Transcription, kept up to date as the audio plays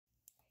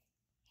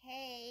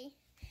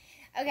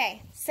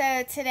Okay,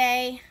 so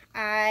today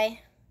I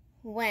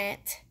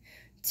went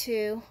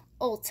to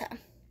Ulta.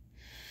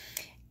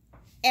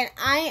 And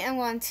I am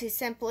going to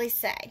simply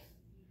say,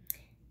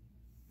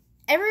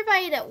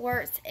 everybody that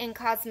works in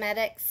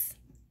cosmetics,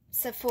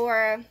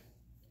 Sephora,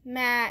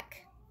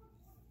 MAC,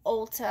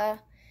 Ulta,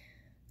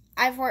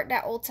 I've worked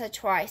at Ulta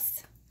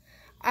twice.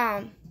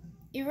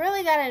 You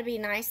really gotta be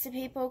nice to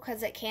people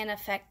because it can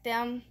affect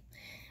them.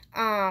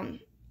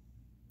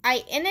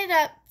 I ended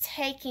up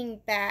taking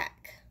back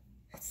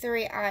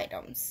 3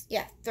 items.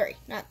 Yeah, 3,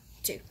 not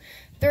 2.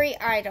 3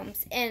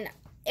 items. And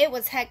it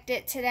was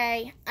hectic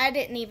today. I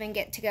didn't even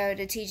get to go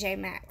to TJ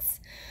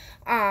Maxx.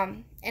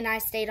 And I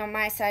stayed on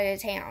my side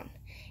of town.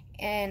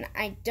 And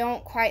I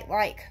don't quite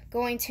like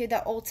going to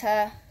the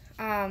Ulta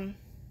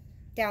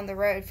down the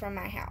road from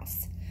my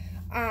house.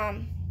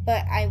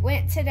 But I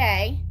went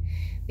today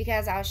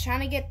because I was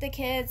trying to get the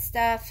kids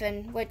stuff,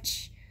 and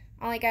which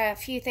I only got a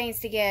few things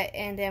to get,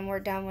 and then we're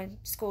done with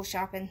school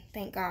shopping,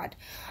 thank God.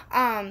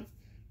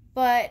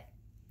 But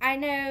I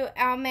know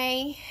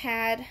Almay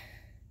had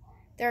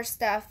their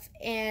stuff,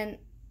 and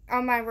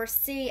on my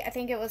receipt, I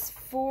think it was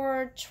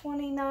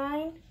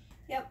 $4.29.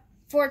 Yep.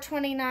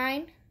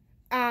 $4.29.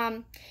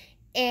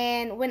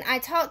 And when I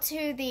talked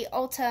to the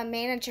Ulta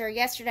manager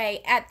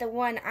yesterday at the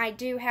one I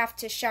do have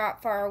to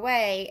shop far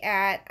away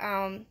at,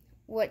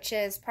 which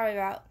is probably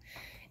about,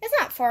 it's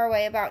not far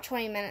away, about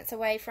 20 minutes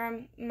away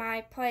from my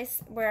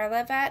place where I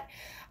live at,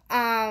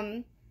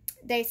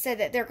 they said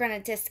that they're going to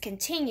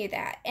discontinue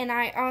that. And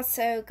I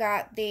also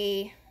got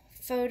the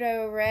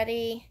Photo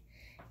Ready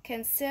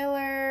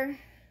concealer.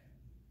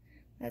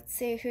 Let's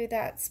see who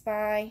that's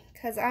by,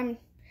 because I'm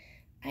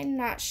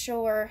not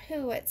sure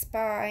who it's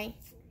by.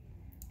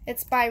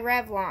 It's by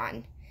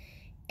Revlon.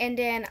 And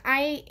then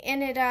I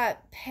ended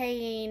up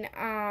paying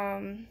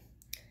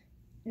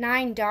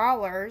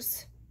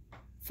 $9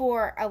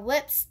 for a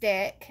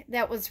lipstick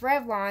that was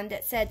Revlon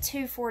that said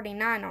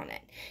 $2.49 on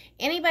it.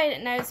 Anybody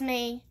that knows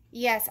me,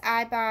 yes,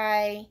 I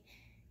buy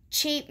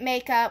cheap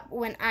makeup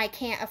when I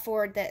can't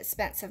afford the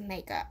expensive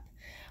makeup.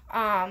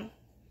 And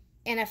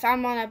if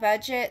I'm on a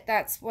budget,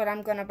 that's what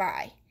I'm going to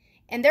buy.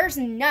 And there's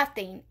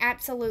nothing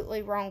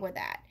absolutely wrong with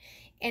that.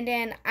 And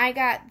then I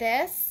got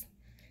this.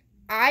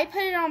 I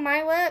put it on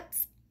my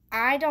lips.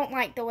 I don't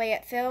like the way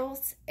it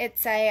feels.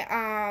 It's a,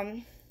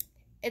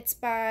 it's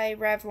by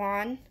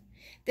Revlon.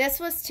 This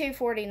was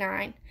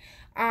 $2.49.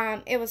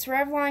 It was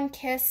Revlon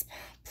Kiss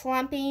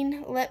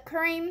Plumping Lip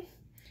Cream.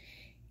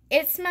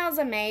 It smells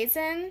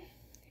amazing.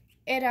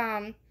 It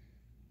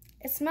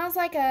smells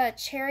like a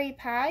cherry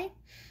pie.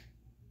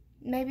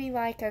 Maybe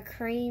like a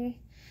cream.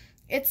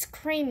 It's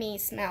creamy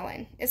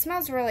smelling. It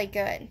smells really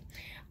good.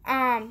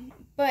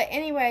 But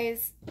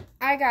anyways,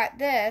 I got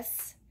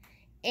this,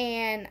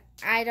 and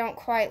I don't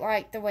quite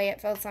like the way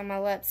it feels on my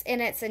lips.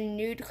 And it's a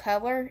nude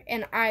color,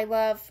 and I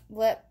love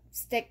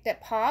lipstick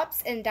that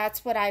pops, and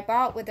that's what I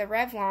bought with the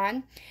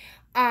Revlon.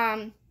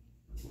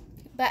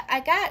 But I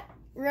got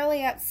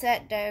really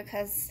upset, though,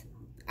 because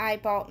I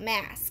bought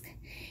mask.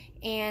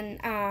 And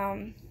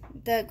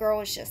the girl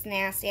was just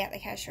nasty at the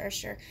cash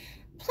register.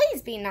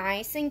 Please be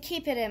nice and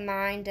keep it in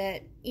mind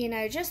that, you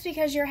know, just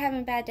because you're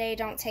having a bad day,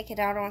 don't take it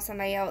out on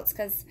somebody else,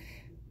 because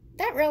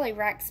that really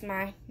wrecks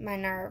my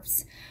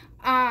nerves.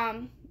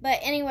 But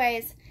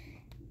anyways,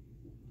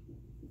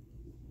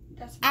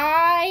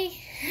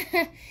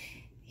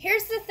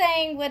 here's the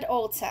thing with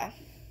Ulta,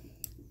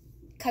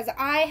 because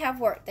I have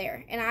worked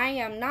there, and I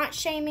am not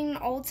shaming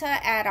Ulta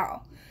at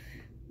all.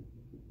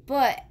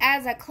 But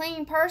as a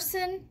clean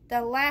person,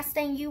 the last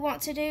thing you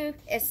want to do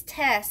is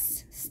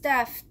test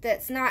stuff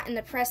that's not in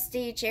the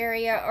prestige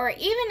area. Or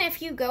even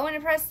if you go in a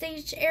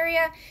prestige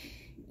area,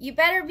 you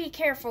better be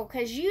careful,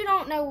 because you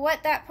don't know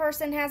what that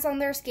person has on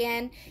their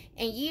skin.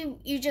 And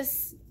you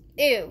just,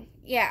 ew,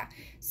 yeah.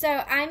 So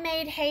I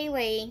made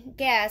Haley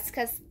guess,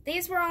 because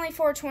these were only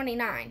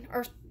 $4.29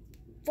 or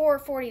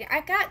 $4.49.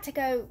 I got to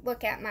go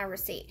look at my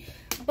receipt.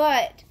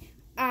 But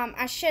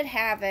I should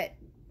have it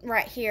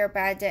right here,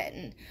 but I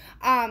didn't.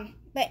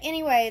 But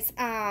anyways,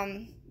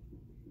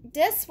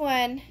 this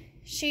one,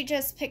 she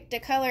just picked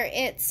a color.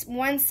 It's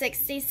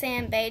 160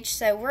 Sand Beige,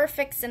 so we're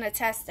fixing to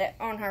test it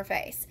on her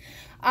face.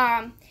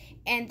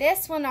 And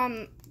this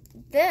one,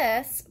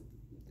 this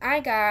I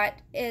got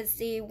is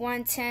the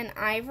 110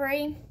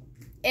 Ivory.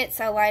 It's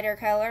a lighter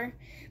color,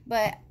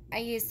 but I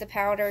used the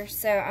powder,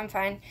 so I'm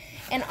fine.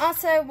 And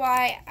also,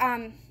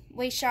 why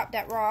we shopped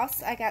at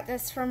Ross, I got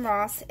this from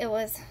Ross. It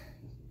was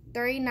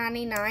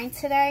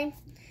 $3.99 today.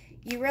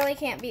 You really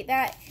can't beat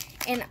that.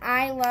 And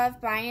I love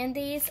buying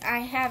these. I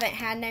haven't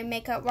had no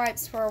makeup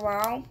wipes for a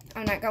while,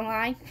 I'm not gonna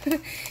lie.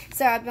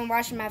 So I've been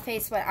washing my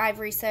face with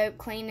Ivory soap,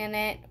 cleaning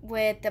it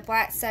with the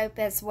black soap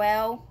as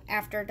well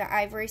after the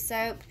Ivory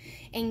soap.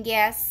 And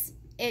yes,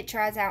 it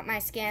dries out my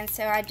skin,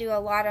 so I do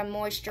a lot of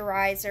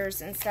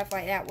moisturizers and stuff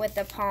like that with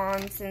the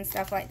Pond's and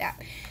stuff like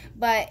that.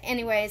 But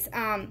anyways,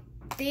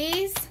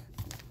 these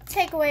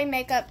takeaway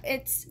makeup,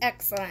 it's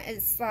excellent.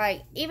 It's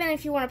like, even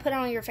if you want to put it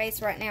on your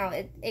face right now,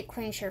 it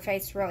cleans your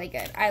face really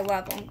good. I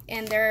love them.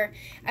 And they're,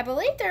 I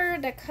believe they're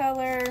the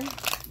color,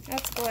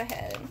 let's go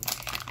ahead.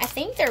 I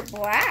think they're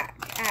black,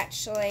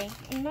 actually.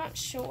 I'm not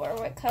sure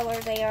what color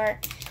they are.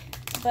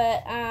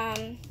 But,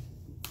 I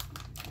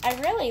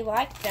really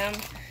like them.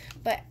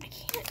 But I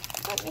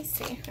can't, let me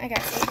see. I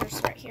got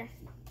scissors right here.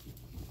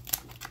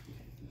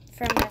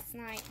 From last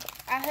night.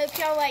 I hope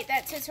y'all liked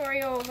that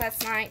tutorial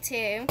last night,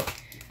 too.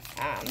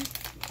 I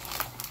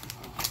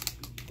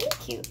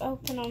think you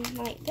open them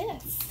like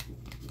this.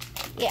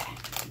 Yeah.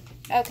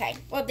 Okay.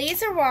 Well,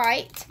 these are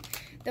white.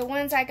 The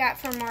ones I got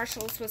from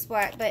Marshall's was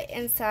black, but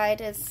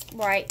inside is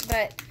white.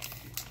 But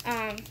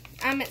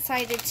I'm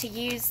excited to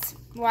use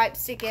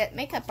wipes to get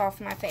makeup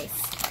off my face.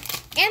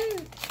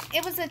 And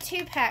it was a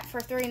 2-pack for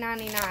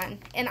 $3.99.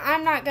 And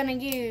I'm not going to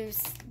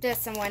use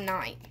this in one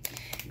night.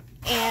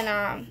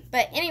 And,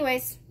 but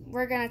anyways,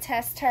 we're going to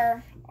test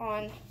her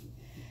on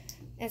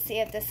and see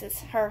if this is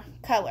her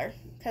color.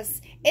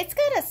 Because it's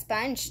got a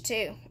sponge,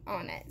 too,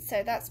 on it.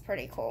 So that's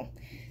pretty cool.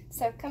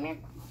 So, come here.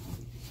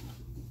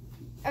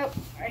 Oh,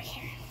 right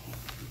here.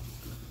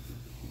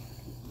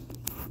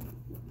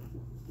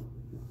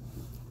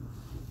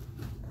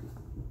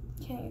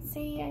 Can you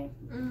see?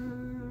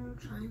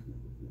 Trying.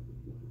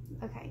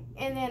 Okay,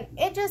 and then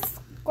it just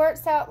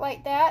squirts out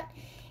like that.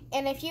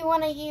 And if you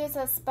want to use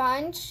a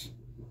sponge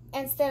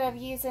instead of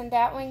using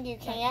that one, you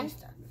can.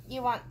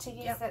 You want to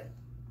use it?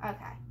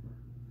 Okay.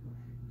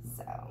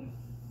 So,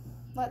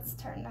 let's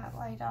turn that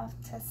light off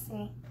to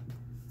see.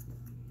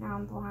 Now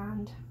I'm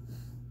blind.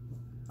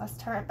 Let's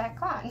turn it back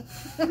on.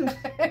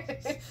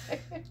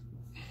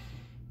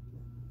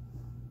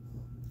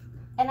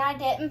 And I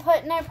didn't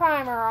put no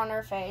primer on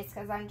her face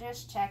because I'm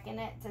just checking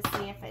it to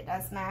see if it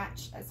does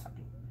match. That's fine.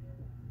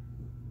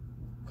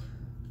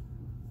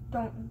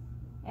 Don't.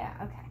 Yeah,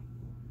 okay.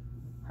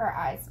 Her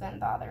eye's been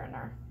bothering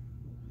her.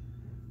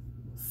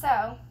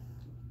 So,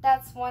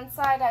 that's one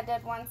side. I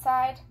did one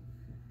side.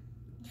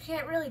 You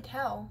can't really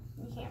tell.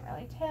 You can't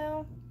really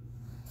tell.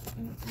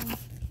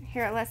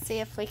 Here, let's see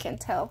if we can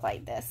tell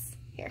like this.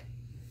 Here.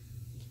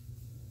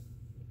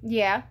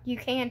 Yeah, you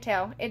can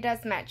tell. It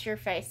does match your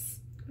face.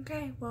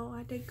 Okay, well,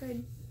 I did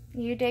good.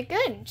 You did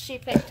good. She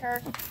picked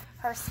her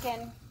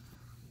skin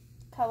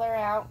color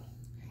out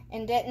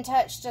and didn't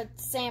touch the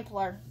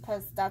sampler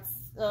because that's,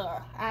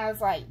 I was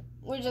like,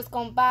 we're just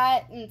going to buy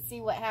it and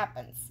see what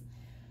happens.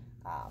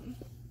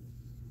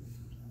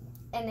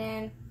 And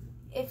then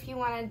if you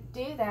want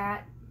to do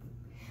that,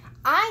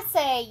 I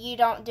say you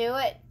don't do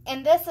it,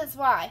 and this is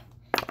why.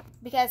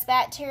 Because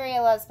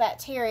bacteria loves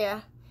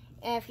bacteria.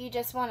 And if you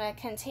just want to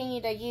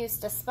continue to use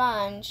the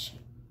sponge,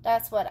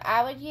 that's what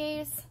I would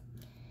use.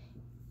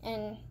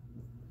 And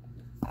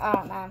I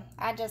don't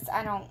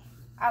know.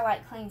 I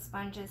like clean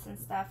sponges and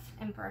stuff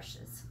and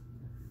brushes.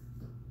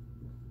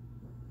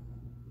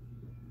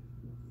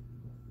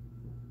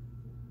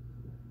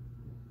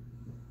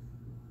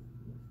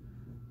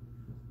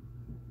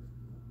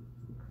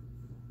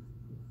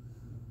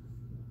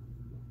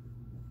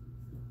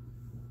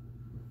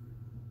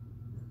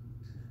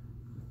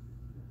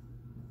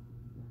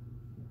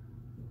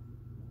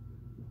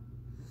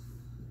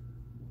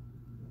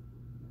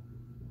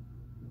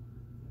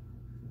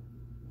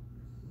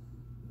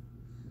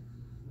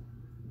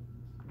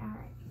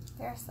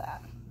 There's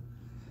that.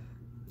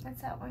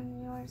 Is that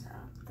one yours?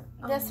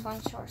 This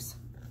one's yours.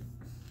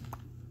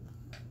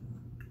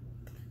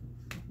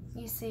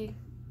 You see,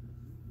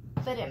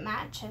 but it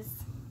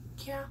matches.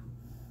 Yeah.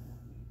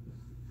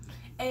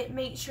 It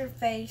makes your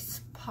face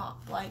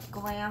pop like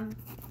glam.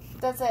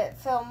 Does it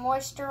feel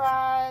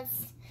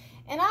moisturized?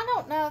 And I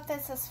don't know if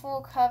this is full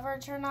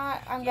coverage or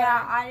not.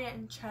 I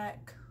didn't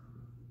check.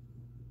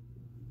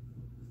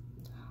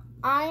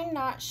 I'm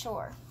not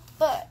sure,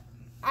 but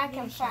I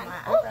can find my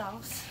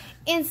eyebrows.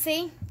 And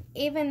see,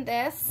 even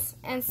this,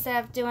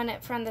 instead of doing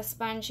it from the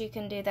sponge, you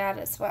can do that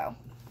as well.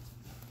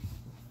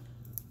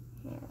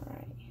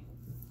 Alright.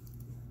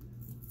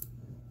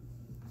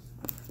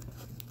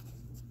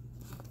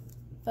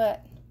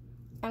 But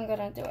I'm going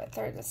to do it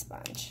through the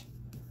sponge.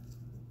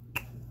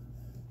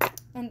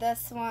 And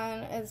this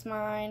one is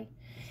mine,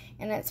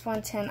 and it's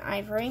 110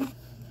 Ivory.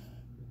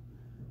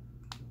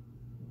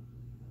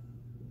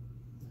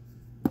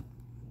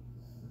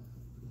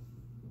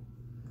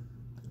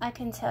 I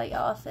can tell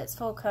y'all if it's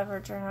full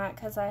coverage or not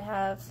because I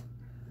have,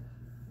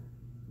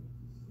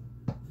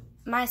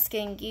 my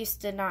skin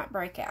used to not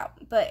break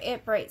out, but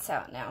it breaks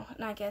out now.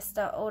 And I guess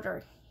the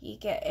older you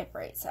get, it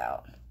breaks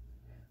out.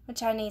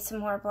 Which I need some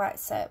more black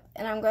soap.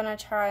 And I'm going to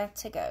try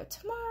to go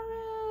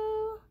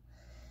tomorrow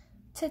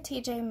to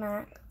TJ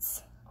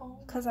Maxx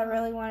because I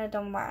really wanted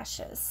them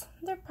lashes.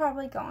 They're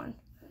probably gone.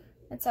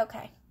 It's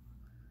okay.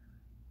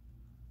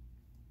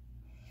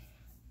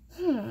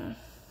 I'm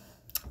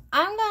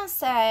going to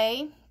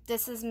say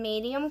this is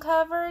medium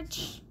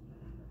coverage.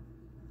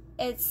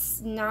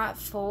 It's not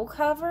full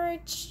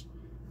coverage.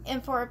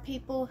 And for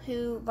people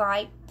who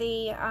like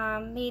the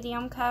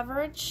medium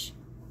coverage,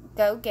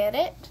 go get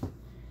it.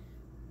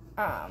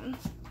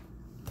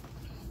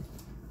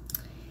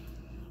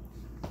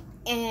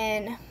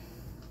 And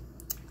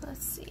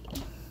let's see.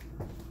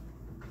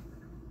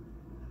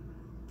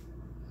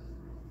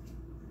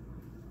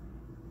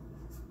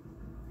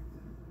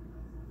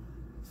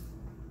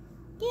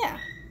 Yeah.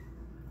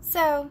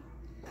 So,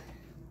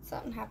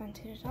 something happened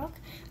to the dog.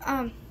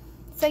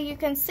 So you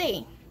can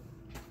see,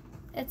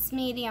 it's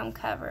medium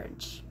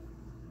coverage.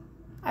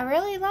 I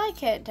really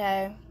like it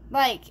though.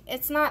 Like,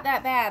 it's not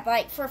that bad.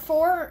 Like, for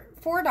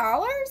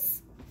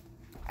 $4,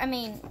 I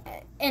mean,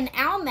 in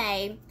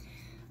Almay,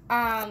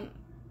 I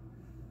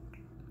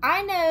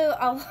know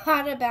a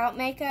lot about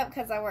makeup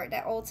because I worked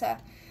at Ulta.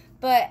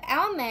 But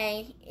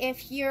Almay,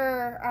 if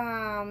you're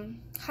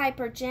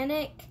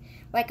hypergenic,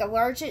 like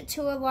allergic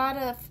to a lot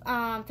of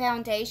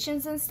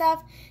foundations and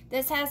stuff,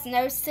 this has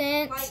no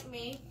scent. Like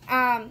me.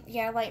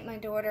 Yeah, like my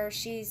daughter,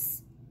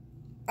 she's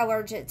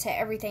allergic to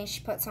everything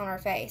she puts on her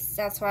face.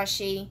 That's why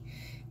she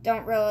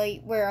don't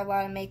really wear a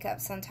lot of makeup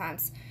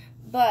sometimes.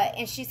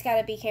 And she's got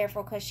to be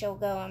careful because she'll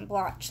go in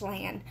blotch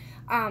land.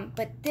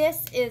 But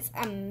this is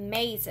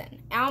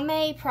amazing.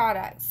 Almay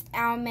products.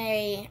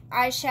 Almay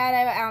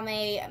eyeshadow,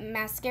 Almay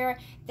mascara.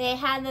 They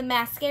had the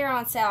mascara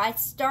on sale. I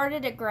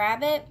started to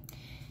grab it.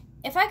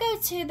 If I go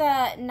to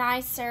the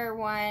nicer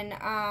one,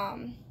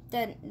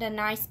 the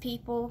Nice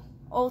People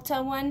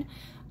Ulta one,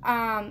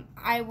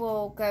 I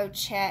will go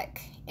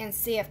check and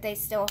see if they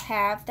still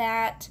have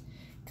that.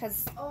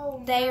 Because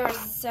they are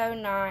so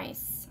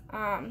nice.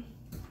 And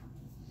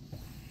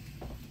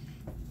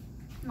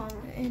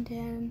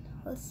then,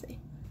 let's see.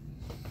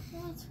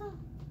 What's wrong?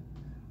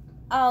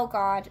 Oh,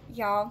 God.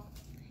 Y'all.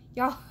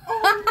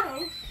 Oh,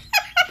 no.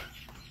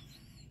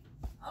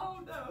 Oh,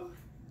 no.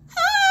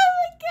 Oh,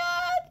 my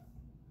God.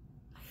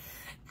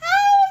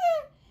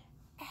 Oh,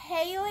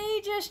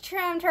 Haley just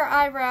trimmed her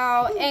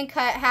eyebrow and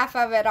cut half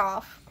of it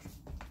off.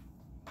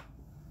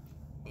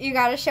 You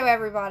got to show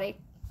everybody.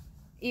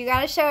 You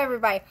got to show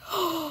everybody.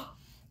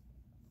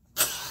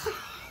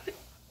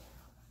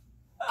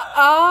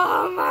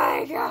 Oh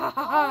my God.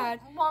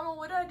 Oh, Mama,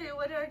 what do I do?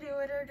 What do I do?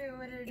 What do I do?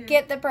 What do I do?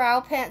 Get the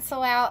brow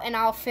pencil out and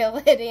I'll fill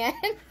it in.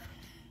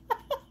 Oh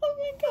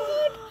my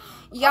God.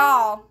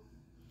 Y'all,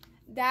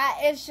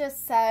 that is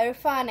just so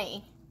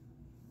funny.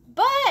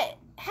 But,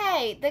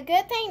 hey, the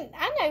good thing,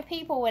 I know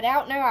people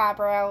without no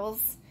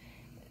eyebrows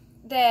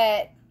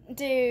that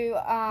do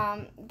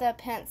the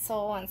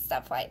pencil and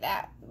stuff like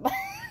that.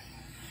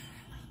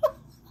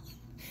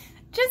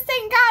 Just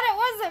thank God it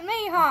wasn't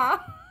me, huh?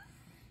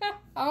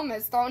 I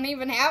almost don't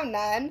even have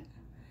none.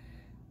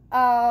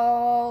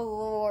 Oh,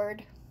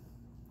 Lord.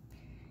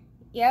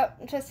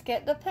 Yep, just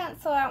get the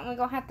pencil out and we're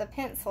going to have to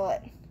pencil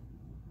it.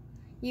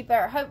 You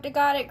better hope to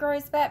God it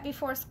grows back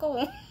before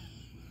school.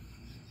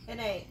 It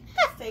ain't.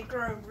 They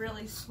grow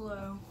really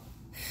slow.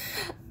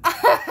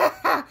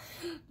 That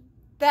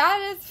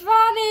is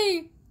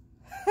funny.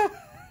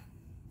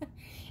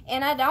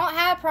 And I don't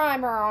have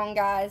primer on,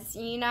 guys.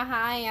 You know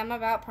how I am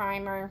about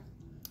primer.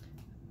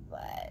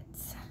 But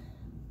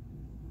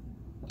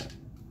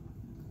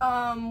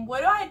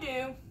what do I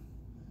do?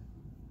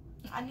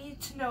 I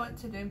need to know what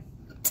to do.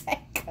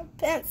 take a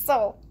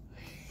pencil.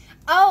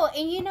 Oh,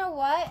 and you know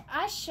what?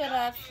 I should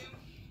have.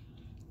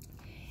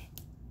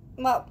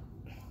 Well,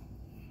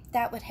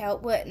 that would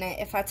help, wouldn't it,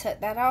 if I took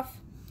that off?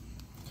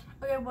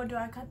 Okay, well, do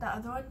I cut the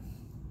other one?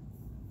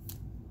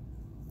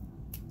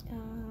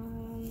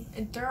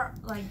 And they're,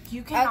 like,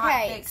 you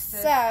cannot fix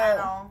this at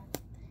all.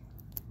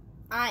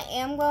 I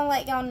am going to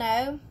let y'all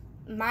know,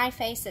 my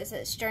face is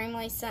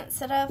extremely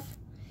sensitive,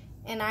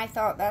 and I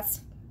thought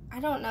I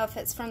don't know if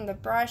it's from the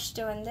brush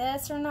doing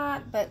this or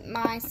not, but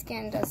my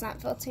skin does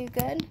not feel too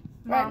good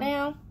right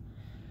now.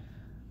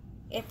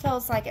 It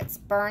feels like it's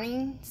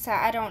burning, so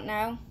I don't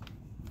know,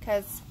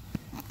 because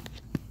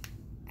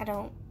I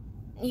don't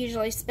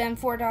usually spend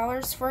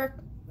 $4 for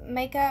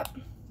makeup,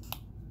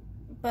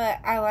 but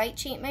I like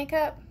cheap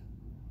makeup,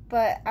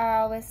 but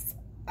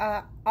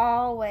I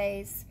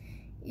always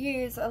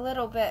use a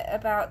little bit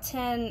about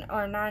 $10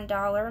 or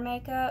 $9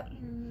 makeup,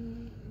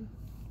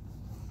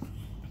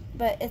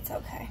 but it's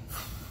okay.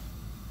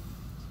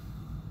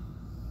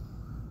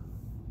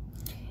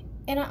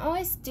 And I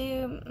always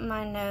do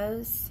my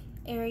nose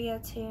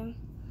area too,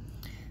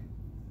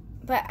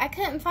 but I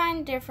couldn't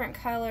find different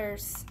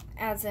colors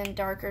as in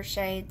darker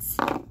shades.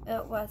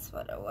 It was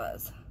what it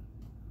was.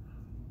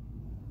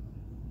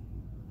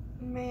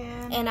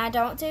 Man. And I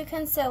don't do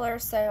concealer,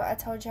 so I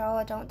told y'all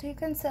I don't do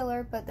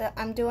concealer, but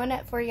I'm doing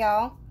it for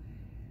y'all.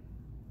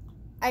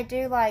 I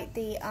do like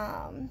the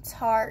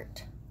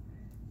Tarte.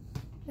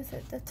 Is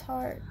it the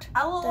Tarte?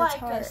 I look the like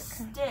Tarte a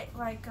stick,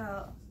 like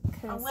a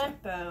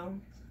limpo.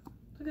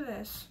 Look at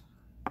this.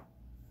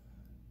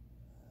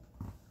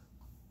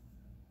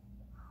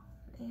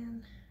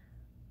 And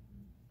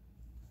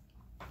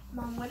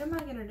Mom, what am I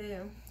gonna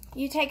do?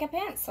 You take a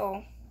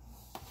pencil.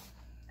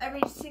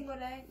 Every single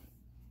day?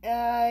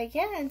 Yeah,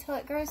 until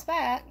it grows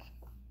back.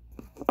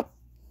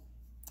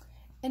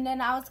 And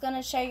then I was going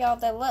to show y'all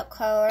the lip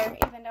color,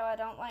 even though I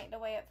don't like the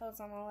way it feels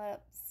on my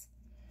lips.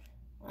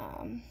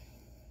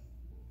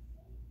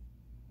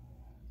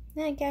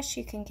 I guess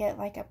you can get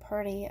like a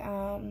pretty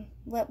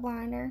lip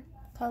liner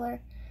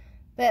color,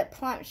 but it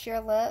plumps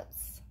your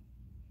lips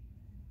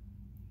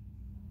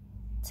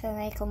to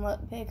make them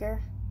look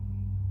bigger.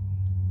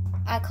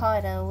 I call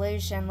it an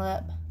illusion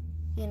lip.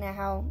 You know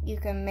how you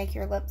can make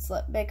your lips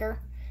look bigger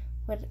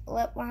with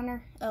lip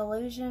liner?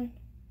 Illusion.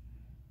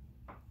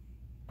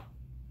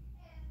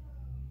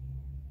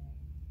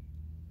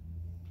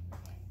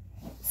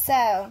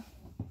 So,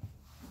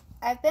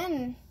 I've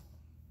been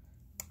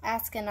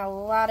asking a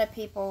lot of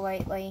people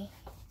lately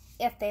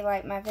if they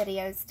like my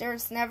videos.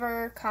 There's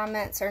never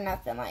comments or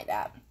nothing like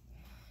that.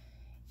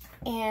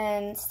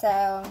 And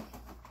so,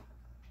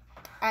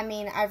 I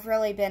mean, I've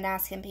really been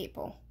asking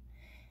people.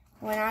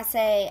 When I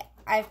say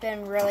I've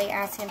been really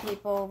asking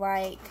people,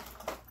 like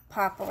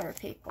popular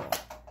people.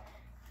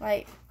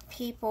 Like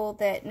people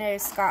that know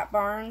Scott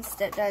Barnes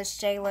that does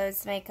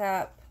J-Lo's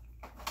makeup,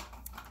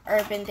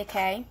 Urban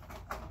Decay.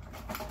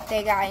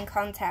 They got in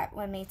contact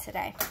with me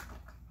today.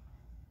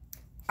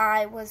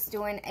 I was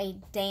doing a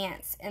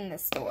dance in the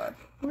store.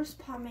 Where's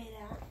pomade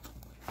at?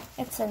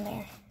 It's in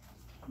there.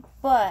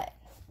 But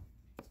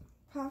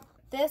Huh?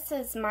 this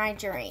is my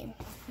dream.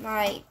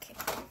 Like,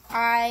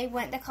 I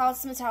went to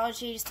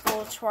cosmetology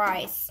school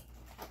twice.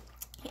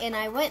 And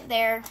I went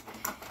there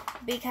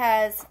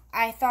because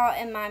I thought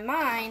in my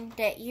mind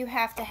that you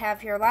have to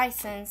have your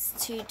license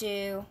to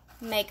do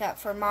makeup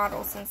for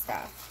models and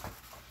stuff.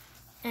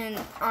 And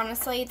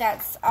honestly,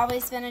 that's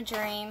always been a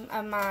dream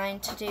of mine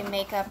to do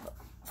makeup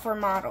for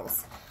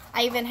models.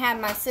 I even had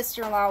my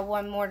sister-in-law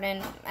one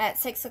morning at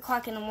 6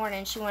 o'clock in the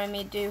morning. She wanted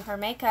me to do her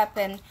makeup,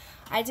 and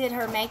I did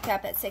her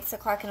makeup at 6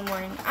 o'clock in the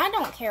morning. I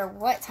don't care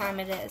what time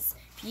it is.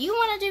 If you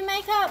want to do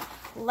makeup,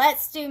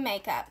 let's do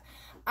makeup.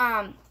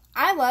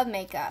 I love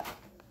makeup.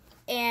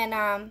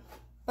 And,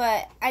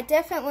 but I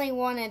definitely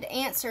wanted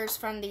answers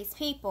from these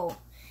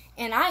people.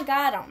 And I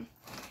got them.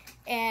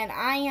 And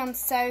I am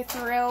so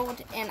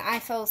thrilled and I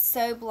feel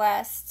so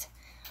blessed.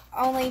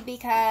 Only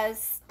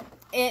because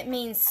it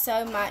means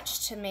so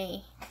much to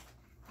me.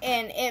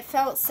 And it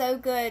felt so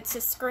good to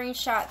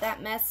screenshot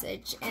that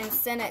message and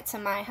send it to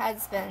my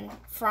husband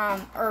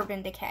from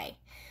Urban Decay.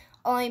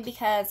 Only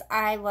because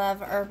I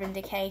love Urban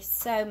Decay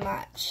so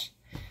much.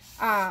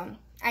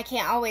 I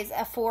can't always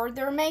afford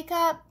their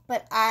makeup,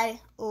 but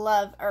I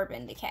love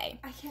Urban Decay.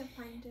 I can't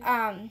find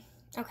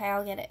it. Okay,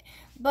 I'll get it.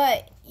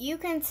 But you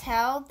can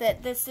tell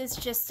that this is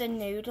just a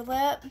nude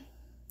lip.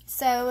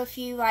 So if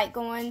you like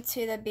going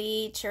to the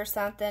beach or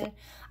something,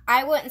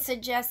 I wouldn't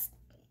suggest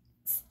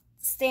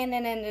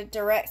standing in the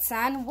direct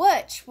sun,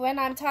 which when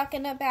I'm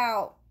talking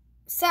about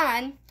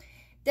sun,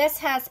 this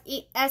has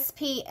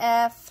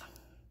SPF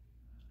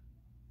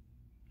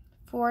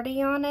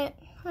 40 on it.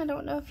 I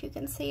don't know if you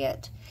can see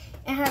it.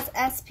 It has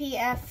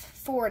SPF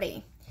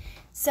 40.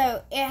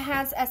 So it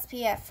has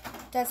SPF.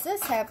 Does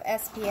this have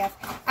SPF?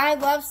 I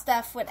love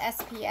stuff with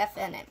SPF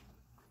in it.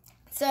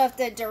 So if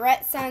the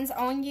direct sun's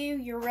on you,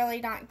 you're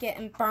really not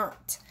getting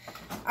burnt.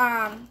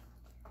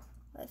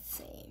 Let's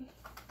see.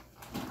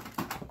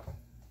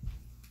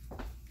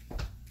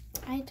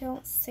 I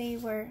don't see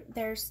where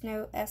there's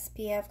no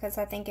SPF because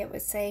I think it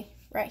would say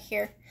right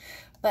here.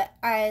 But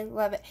I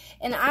love it.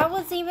 And I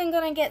was even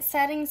going to get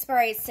setting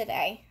sprays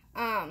today.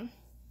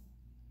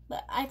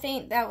 But I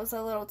think that was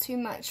a little too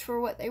much for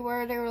what they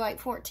were. They were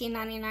like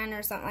 $14.99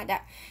 or something like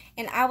that.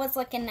 And I was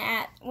looking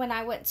at, when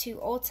I went to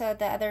Ulta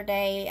the other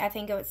day, I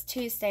think it was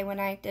Tuesday when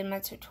I did my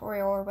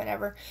tutorial or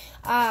whatever,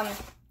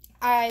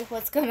 I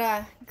was going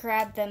to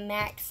grab the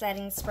MAC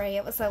setting spray.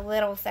 It was a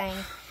little thing.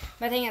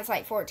 But I think it's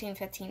like $14,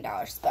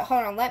 $15. But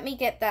hold on, let me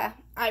get the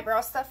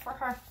eyebrow stuff for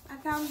her. I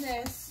found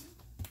this.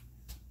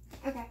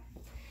 Okay.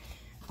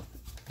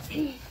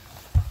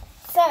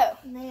 So,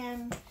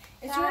 Man,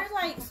 is there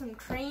like some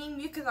cream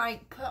you could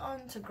like put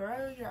on to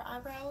grow your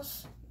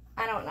eyebrows?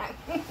 I don't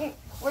know.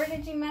 Where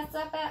did you mess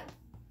up at?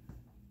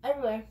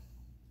 Everywhere.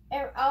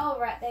 Oh,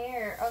 right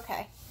there.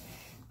 Okay.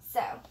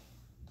 So.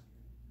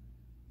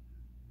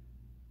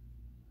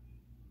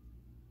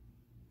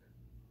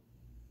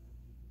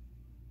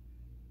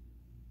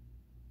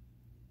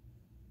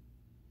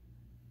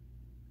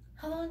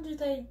 How long do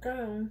they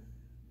grow?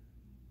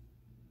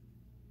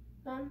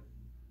 Mom?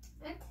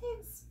 It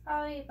takes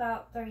probably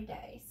about 3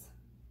 days.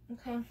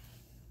 Okay.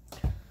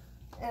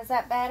 Is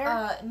that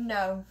better?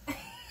 No.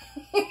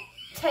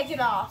 Take it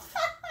off.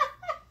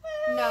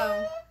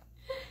 No.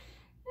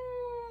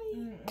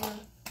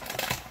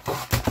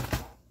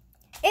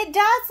 It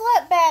does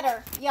look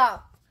better,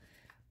 y'all.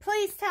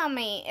 Please tell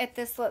me if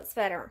this looks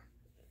better.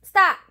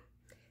 Stop.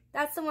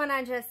 That's the one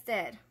I just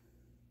did.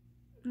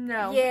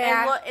 No.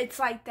 Yeah. It's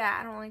like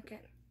that. I don't like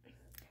it.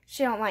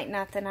 She don't like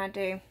nothing I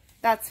do.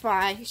 That's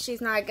why she's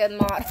not a good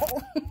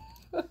model.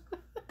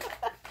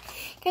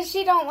 Because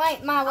she don't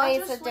like my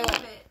ways of doing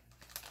it.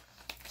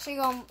 She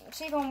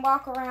gonna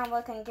walk around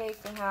looking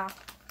goofy, huh?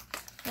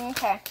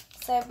 Okay,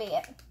 so be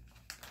it.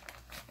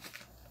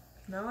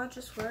 No, I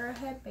just wear a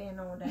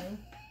headband all day.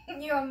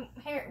 You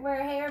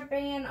wear a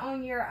hairband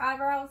on your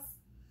eyebrows?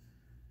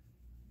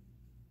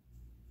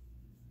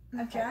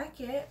 A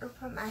jacket or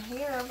put my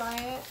hair by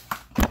it.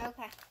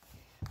 Okay.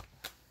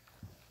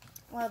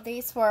 Well,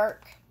 these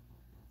work.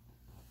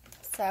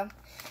 So,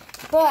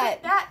 but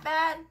Isn't that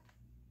bad?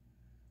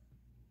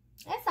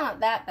 It's not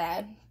that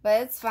bad,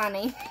 but it's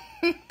funny.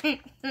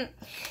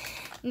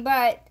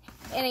 But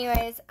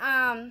anyways,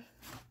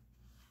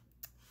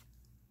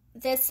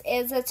 this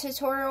is a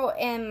tutorial,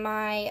 and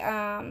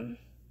my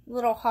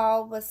little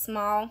haul was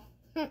small,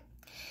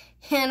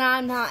 and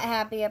I'm not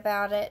happy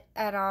about it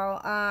at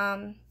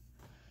all.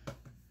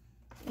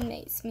 It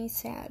makes me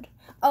sad.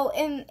 Oh,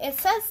 and it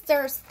says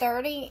there's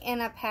 30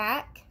 in a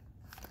pack.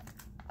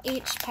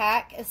 Each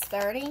pack is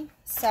 30,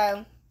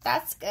 so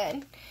that's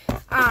good.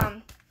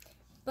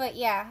 But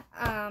yeah,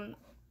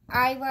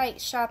 I like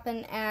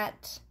shopping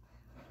at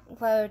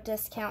low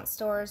discount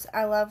stores.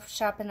 I love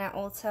shopping at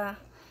Ulta.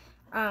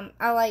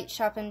 I like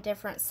shopping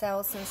different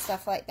sales and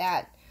stuff like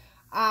that.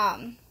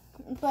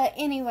 But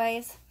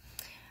anyways,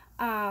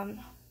 and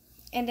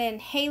then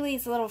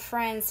Haley's little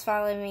friends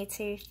follow me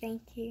too.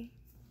 Thank you.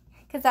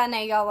 Because I know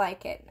y'all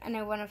like it. I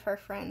know one of her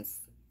friends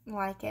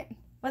like it.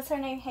 What's her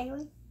name,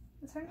 Haley?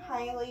 What's her name?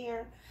 Haley,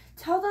 or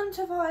tell them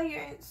to follow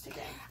your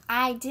Instagram.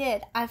 I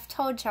did. I've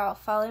told y'all,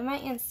 follow my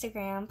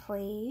Instagram,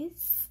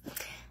 please.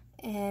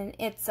 And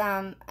it's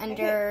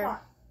under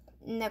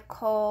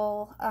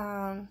Nicole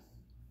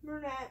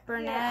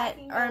Burnett,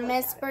 or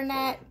Miss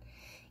Burnett.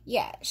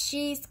 Yeah,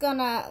 she's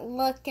gonna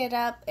look it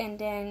up and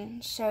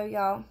then show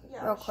y'all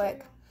real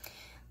quick.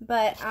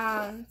 But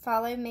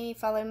follow me,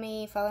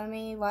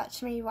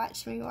 watch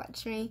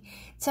me.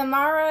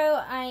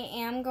 Tomorrow I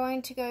am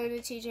going to go to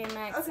TJ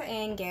Maxx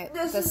and get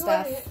the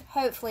stuff.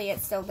 Hopefully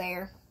it's still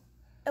there.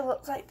 It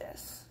looks like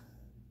this.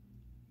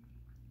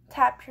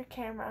 Tap your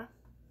camera.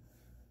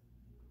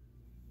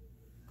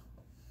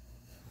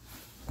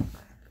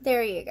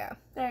 There you go.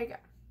 There you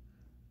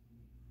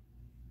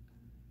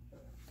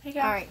go.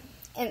 Alright,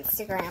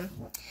 Instagram.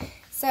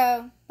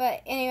 So,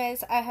 but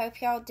anyways, I hope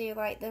y'all do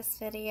like this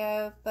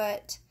video,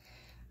 but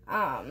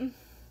I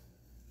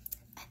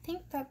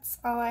think that's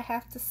all I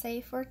have to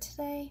say for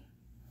today.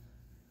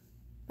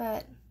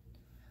 But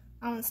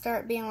I'm going to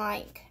start being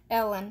like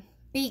Ellen.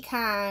 Be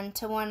kind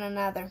to one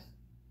another.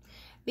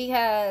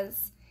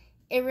 Because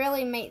it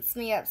really makes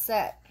me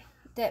upset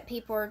that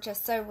people are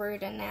just so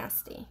rude and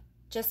nasty.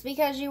 Just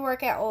because you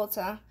work at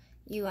Ulta,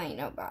 you ain't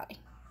nobody.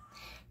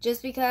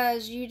 Just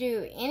because you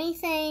do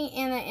anything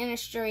in the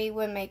industry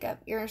with makeup,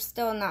 you're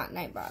still not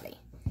nobody.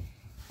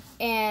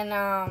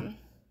 And,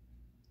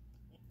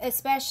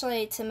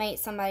 especially to make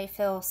somebody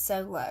feel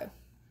so low.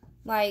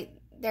 Like,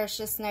 there's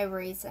just no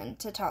reason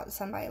to talk to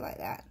somebody like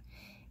that.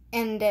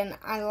 And then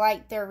I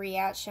like their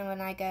reaction when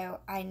I go,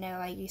 I know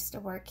I used to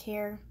work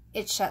here.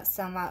 It shuts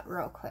them up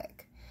real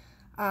quick.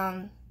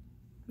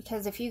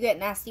 Because if you get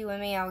nasty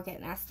with me, I'll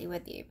get nasty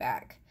with you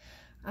back.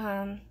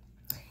 And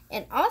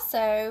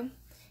also,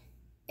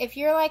 if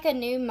you're like a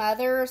new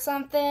mother or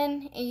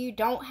something and you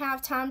don't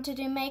have time to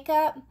do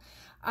makeup,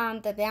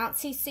 the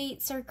bouncy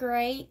seats are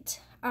great.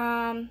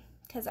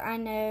 Because I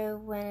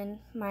know when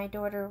my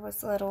daughter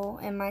was little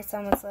and my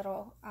son was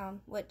little,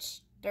 which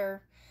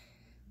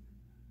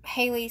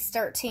Haley's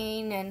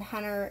 13 and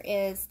Hunter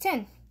is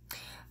 10.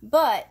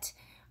 But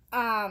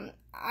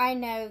I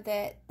know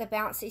that the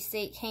bouncy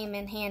seat came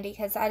in handy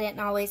because I didn't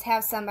always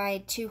have somebody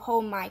to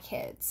hold my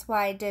kids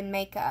while I did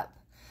makeup.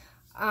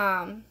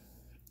 And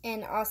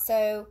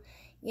also,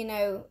 you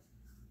know,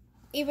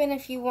 even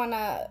if you want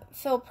to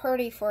feel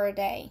pretty for a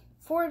day,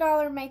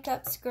 $4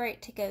 makeup's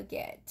great to go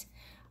get.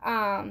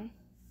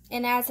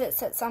 And as it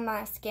sits on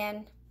my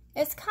skin,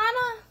 it's kind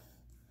of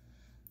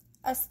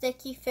a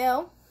sticky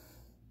feel.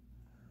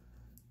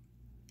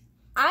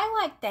 I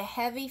like the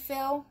heavy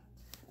feel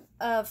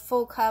of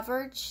full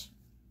coverage.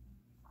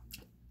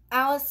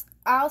 I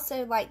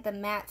also like the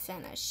matte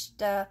finish,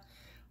 the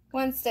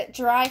ones that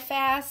dry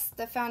fast,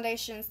 the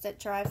foundations that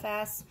dry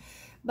fast.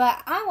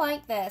 But I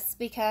like this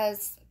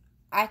because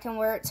I can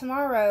wear it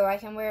tomorrow. I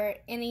can wear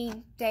it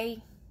any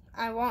day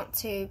I want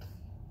to.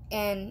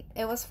 And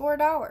it was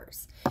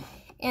 $4.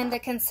 And the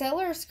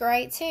concealer is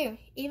great too.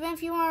 Even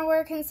if you want to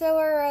wear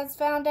concealer as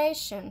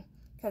foundation.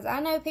 Because I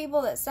know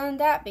people that done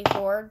that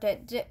before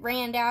that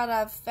ran out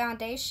of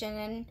foundation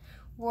and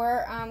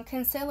wore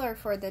concealer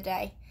for the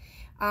day.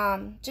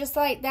 Just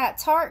like that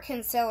Tarte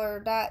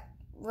concealer, that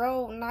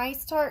real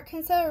nice Tarte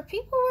concealer.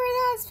 People wear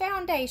that as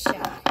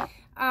foundation.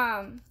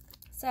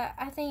 So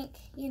I think,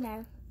 you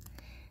know,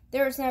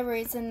 there's no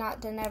reason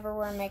not to never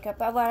wear makeup.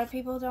 A lot of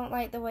people don't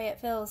like the way it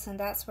feels, and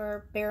that's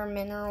where Bare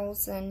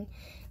Minerals and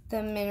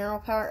the mineral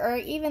powder, or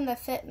even the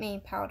Fit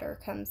Me powder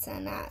comes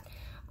in at.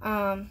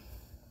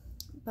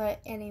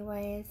 But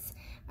anyways,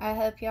 I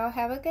hope y'all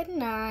have a good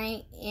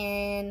night,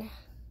 and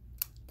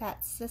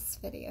that's this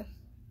video.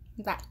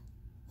 Bye.